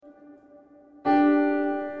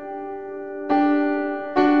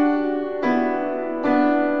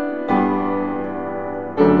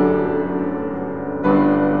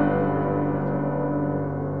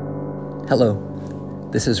Hello,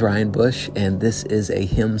 this is Ryan Bush, and this is a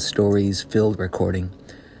Hymn Stories field recording.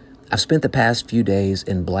 I've spent the past few days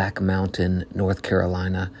in Black Mountain, North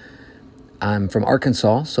Carolina. I'm from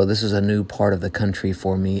Arkansas, so this is a new part of the country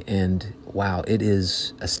for me, and wow, it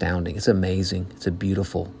is astounding. It's amazing. It's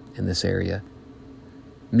beautiful in this area.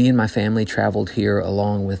 Me and my family traveled here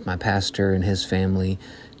along with my pastor and his family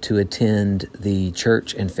to attend the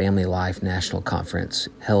Church and Family Life National Conference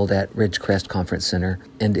held at Ridgecrest Conference Center.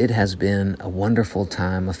 And it has been a wonderful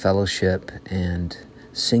time of fellowship and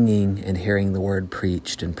singing and hearing the word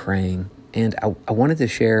preached and praying. And I wanted to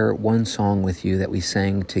share one song with you that we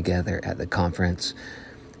sang together at the conference.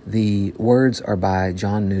 The words are by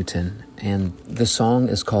John Newton, and the song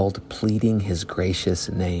is called Pleading His Gracious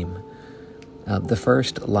Name. The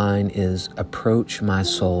first line is, "Approach my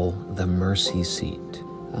soul, the mercy seat."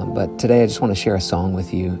 But today I just want to share a song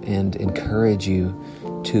with you and encourage you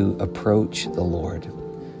to approach the Lord,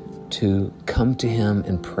 to come to Him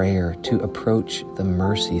in prayer, to approach the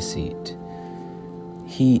mercy seat.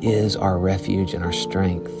 He is our refuge and our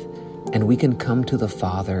strength, and we can come to the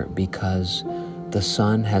Father because the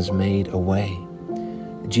Son has made a way.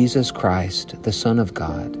 Jesus Christ, the Son of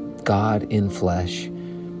God, God in flesh,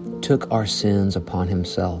 took our sins upon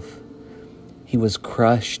Himself. He was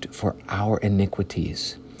crushed for our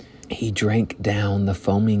iniquities. He drank down the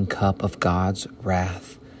foaming cup of God's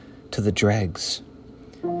wrath to the dregs.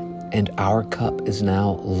 And our cup is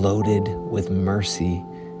now loaded with mercy,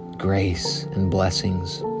 grace, and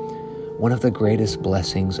blessings. One of the greatest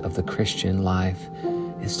blessings of the Christian life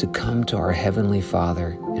is to come to our Heavenly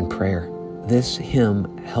Father in prayer. This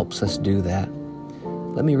hymn helps us do that.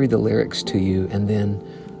 Let me read the lyrics to you, and then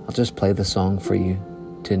I'll just play the song for you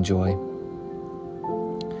to enjoy.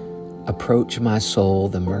 Approach my soul,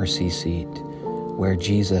 the mercy seat, where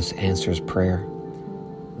Jesus answers prayer.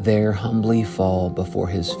 There humbly fall before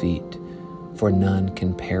His feet, for none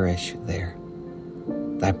can perish there.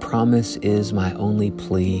 Thy promise is my only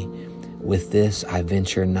plea, with this I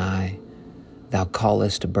venture nigh. Thou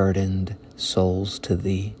callest burdened souls to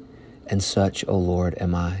Thee, and such, O Lord,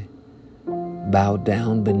 am I. Bowed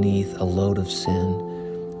down beneath a load of sin,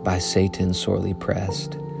 by Satan sorely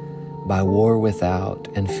pressed, by war without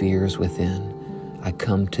and fears within, I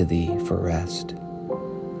come to Thee for rest.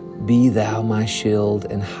 Be Thou my shield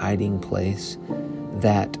and hiding place,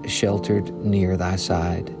 that sheltered near Thy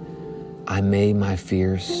side, I may my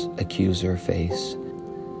fierce accuser face,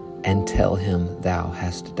 and tell him Thou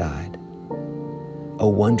hast died. O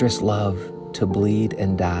wondrous love, to bleed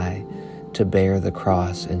and die, to bear the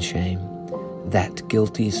cross and shame, that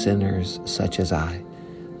guilty sinners such as I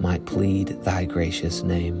might plead Thy gracious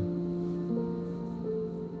name.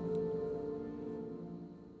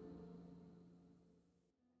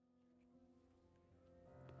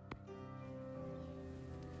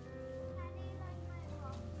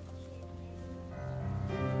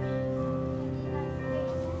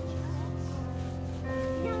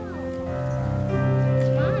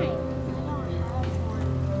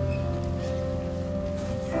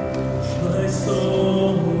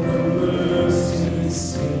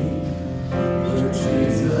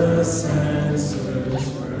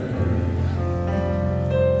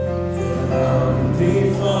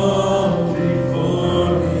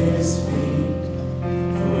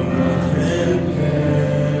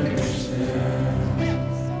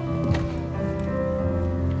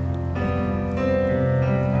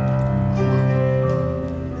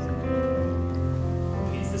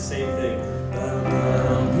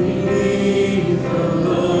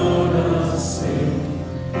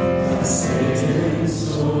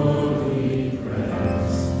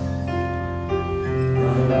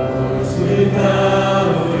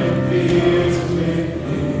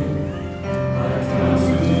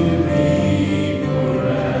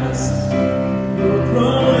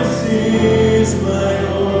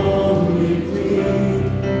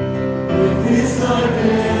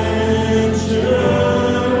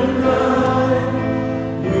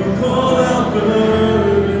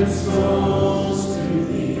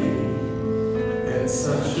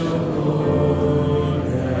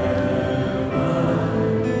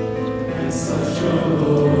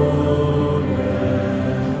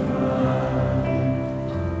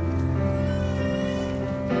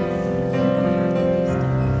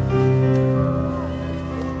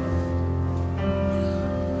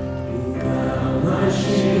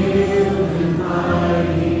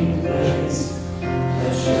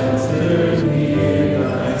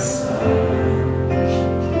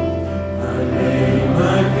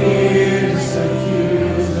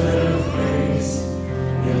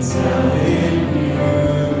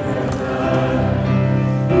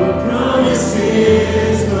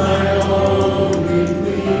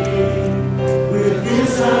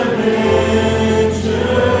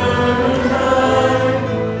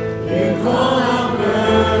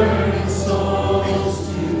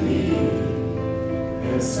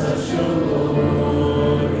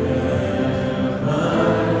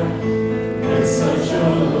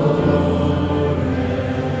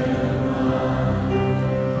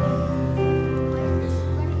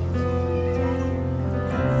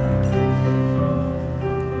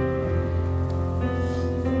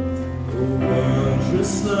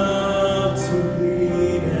 Jesus loved to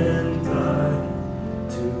bleed and die,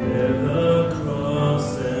 to bear the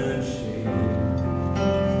cross and shame.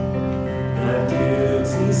 That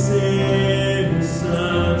guilty sinner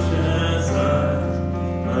such as I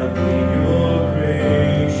might be your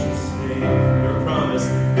gracious name. Your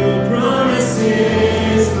promise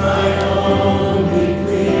is my only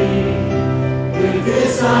plea. With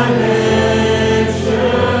this I venture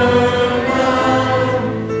now.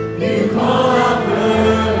 You call out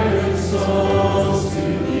burdened souls to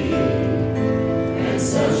thee, and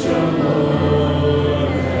such a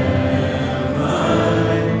Lord am I,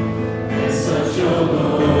 and such a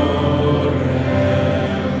Lord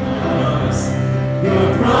am I. Your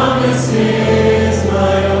promise is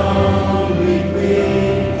my only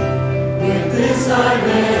plea. With this I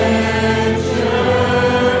venture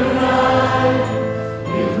now.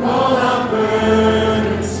 You call out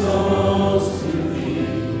burdened souls to thee,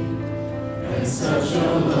 and such a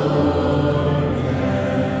Lord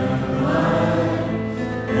am I,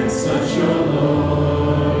 and such a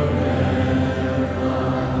Lord am I.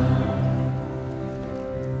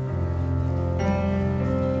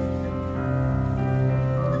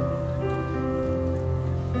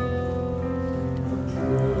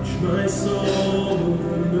 Approach my soul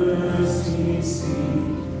with the mercy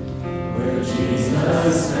seat, where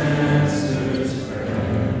Jesus stands